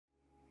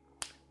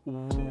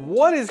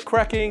What is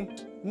cracking?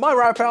 My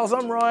Rhypals,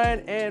 I'm Ryan,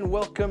 and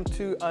welcome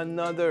to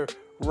another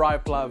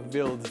Rhypla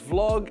builds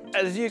vlog.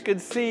 As you can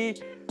see,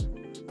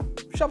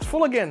 shop's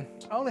full again.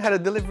 I only had a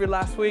delivery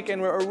last week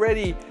and we're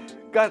already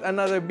got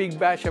another big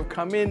batch have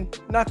come in.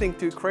 Nothing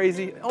too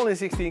crazy, only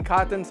 16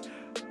 cartons.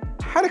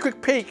 Had a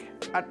quick peek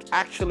at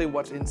actually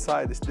what's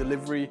inside this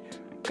delivery.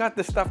 Got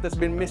the stuff that's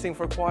been missing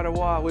for quite a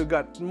while. We've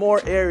got more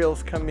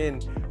aerials come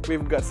in.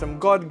 We've got some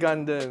God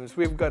Gundams.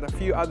 We've got a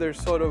few other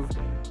sort of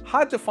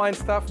hard to find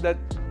stuff that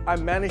I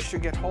managed to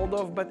get hold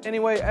of. But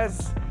anyway,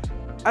 as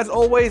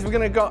always, we're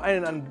gonna go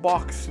and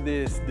unbox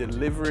this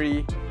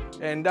delivery.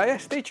 And yeah,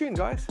 stay tuned,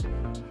 guys.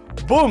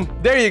 Boom,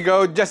 there you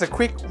go. Just a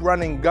quick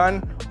running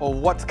gun of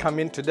what's come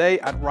in today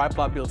at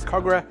Rhypla Builds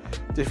Kogra.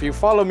 If you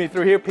follow me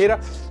through here, Peter,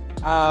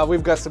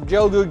 we've got some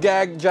Gelgu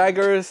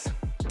Jaggers,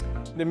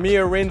 the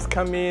Mia Rins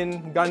come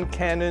in, gun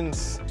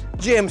cannons,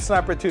 GM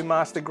Sniper 2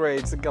 Master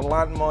Grades, the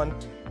Galantmon,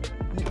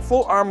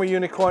 full armor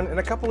unicorn, and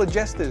a couple of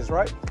jesters,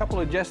 right? A couple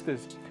of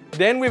jesters.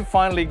 Then we've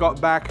finally got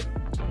back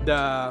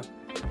the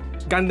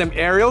Gundam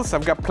aerials.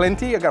 I've got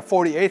plenty. I got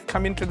 48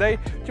 coming today.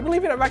 Do you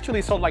believe it? I've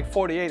actually sold like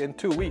 48 in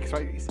 2 weeks,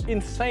 right? It's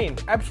insane,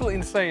 absolutely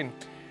insane.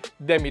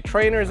 Demi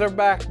trainers are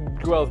back.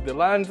 Duel's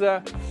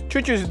Delanza,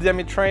 Chuchu's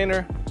Demi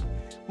trainer,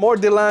 more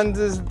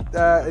Delanzas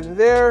in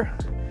there.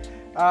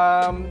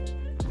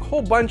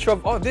 Whole bunch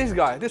of, oh,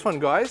 this one,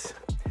 guys,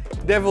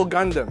 Devil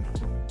Gundam.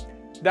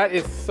 That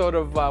is sort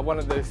of one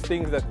of those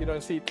things that you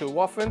don't see too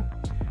often.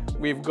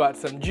 We've got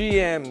some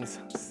GMs,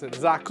 some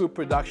Zaku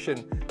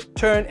production,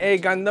 Turn A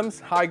Gundams,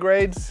 high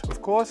grades,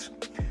 of course.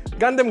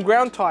 Gundam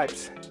ground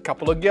types, a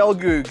couple of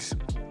Gelgugs,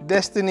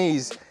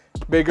 Destinies,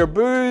 bigger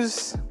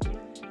Boos,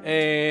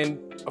 and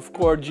of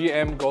course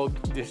GM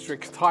Gold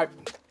Districts type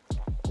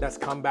that's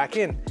come back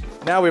in.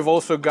 Now we've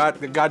also got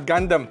the God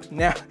Gundam.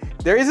 Now,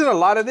 there isn't a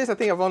lot of this. I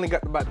think I've only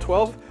got about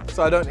 12,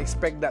 so I don't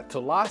expect that to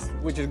last,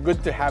 which is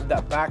good to have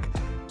that back.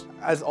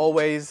 As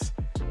always,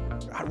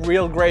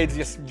 real grades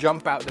just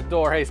jump out the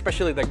door, hey,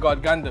 especially the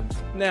God Gundams.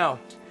 Now,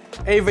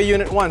 Eva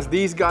Unit 1s,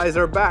 these guys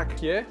are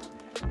back, yeah?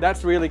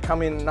 That's really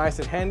coming nice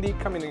and handy,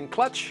 coming in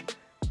clutch.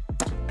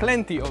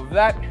 Plenty of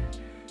that.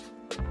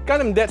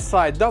 Gundam Death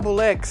Side,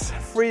 Double X,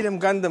 Freedom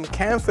Gundam,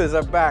 Canfers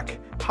are back,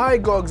 High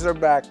Gogs are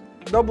back,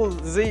 Double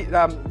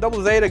Zeta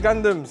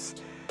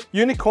Gundams,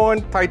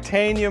 Unicorn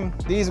Titanium,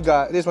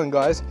 this one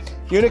guys,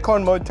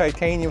 Unicorn Mode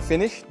Titanium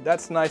finish,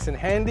 that's nice and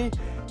handy.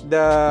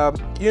 The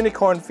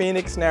Unicorn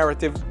Phoenix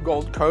Narrative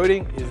Gold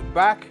Coating is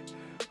back.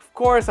 Of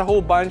course, a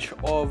whole bunch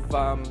of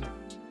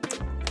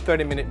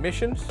 30-minute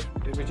missions,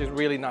 which is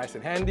really nice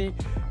and handy.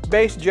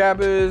 Base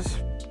jabbers,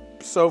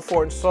 so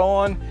forth and so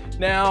on.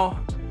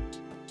 Now,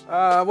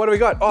 what do we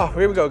got? Oh,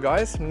 here we go,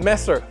 guys.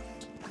 Messer.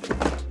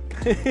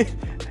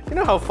 You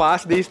know how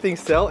fast these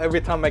things sell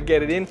every time I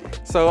get it in?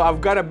 So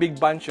I've got a big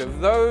bunch of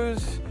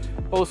those.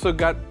 Also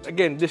got,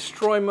 again,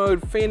 Destroy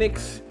Mode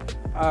Phoenix,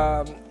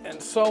 and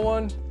so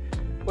on.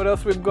 What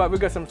else we've got? We've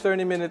got some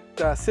 30-minute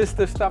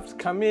sister stuffs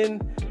come in.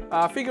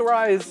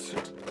 Figurize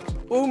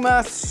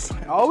Umas.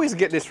 I always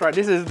get this right.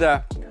 This is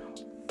the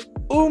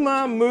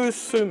Uma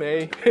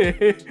Musume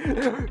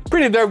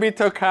Pretty Derby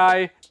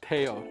Tokai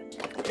Teo.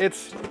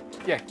 It's,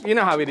 yeah, you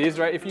know how it is,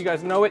 right? If you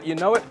guys know it, you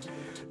know it.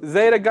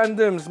 Zeta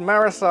Gundams,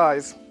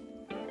 Marasais,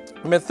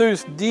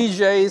 Methus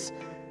DJs,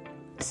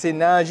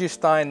 Sinaju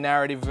Stein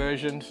narrative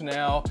versions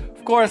now.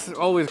 Of course,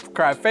 always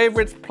crowd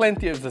favorites,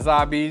 plenty of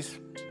Zazabis.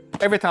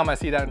 Every time I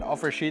see that in the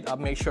offer sheet, I'll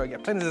make sure I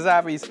get plenty of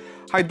Zazabis.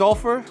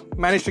 Hydolfer,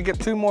 managed to get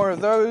 2 more of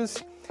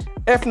those.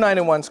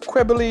 F91's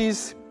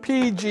Quebelis,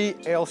 PG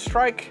Ale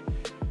Strike.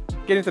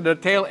 Getting to the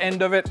tail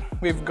end of it,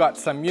 we've got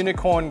some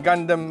Unicorn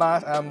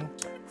Gundam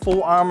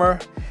full armor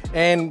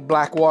and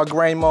Black War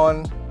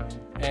Greymon.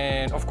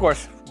 And of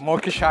course, more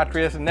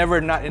Kshatriyas,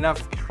 never not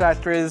enough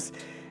Kshatriyas.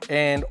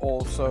 And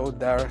also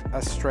the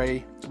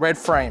Astray Red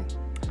Frame.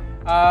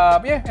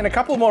 Yeah, and a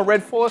couple more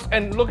Red Force.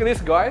 And look at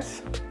this,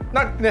 guys.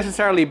 Not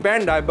necessarily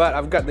Bandai, but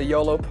I've got the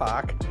Yolo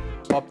Park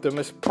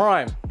Optimus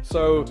Prime.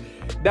 So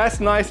that's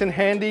nice and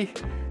handy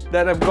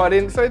that I've got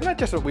in. So it's not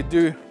just what we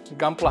do,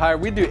 Gunpla hire,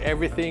 we do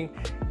everything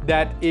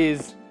that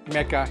is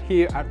mecha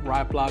here at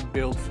Rhypla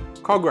Builds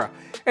Kogra.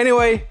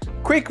 Anyway,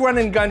 quick run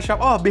and gun shop.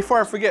 Oh,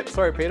 before I forget,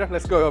 sorry Peter,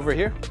 let's go over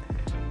here.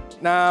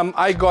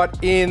 I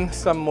got in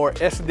some more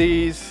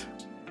SDs.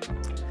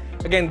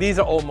 Again, these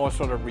are almost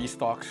sort of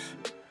restocks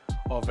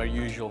of our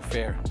usual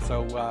fare.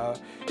 So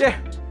yeah,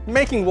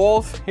 making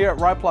walls here at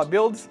Rhypla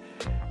Builds.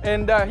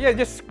 And yeah,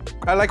 just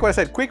like what I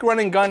said, quick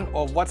running gun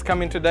of what's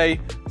coming today.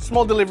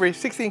 Small delivery,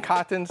 16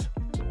 cartons.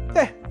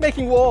 Yeah,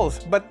 making walls.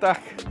 But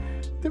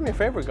do me a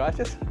favor, guys,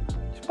 just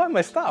buy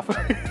my stuff.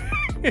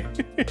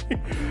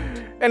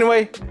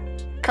 Anyway,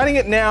 cutting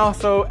it now.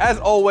 So as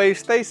always,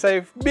 stay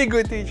safe, be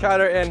good to each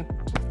other, and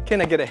can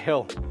I get a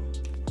hill?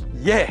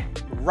 Yeah,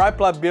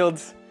 Rhypla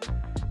Builds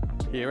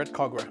here at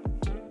Kogra.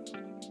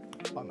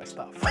 Buy my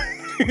stuff.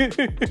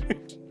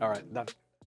 All right, done.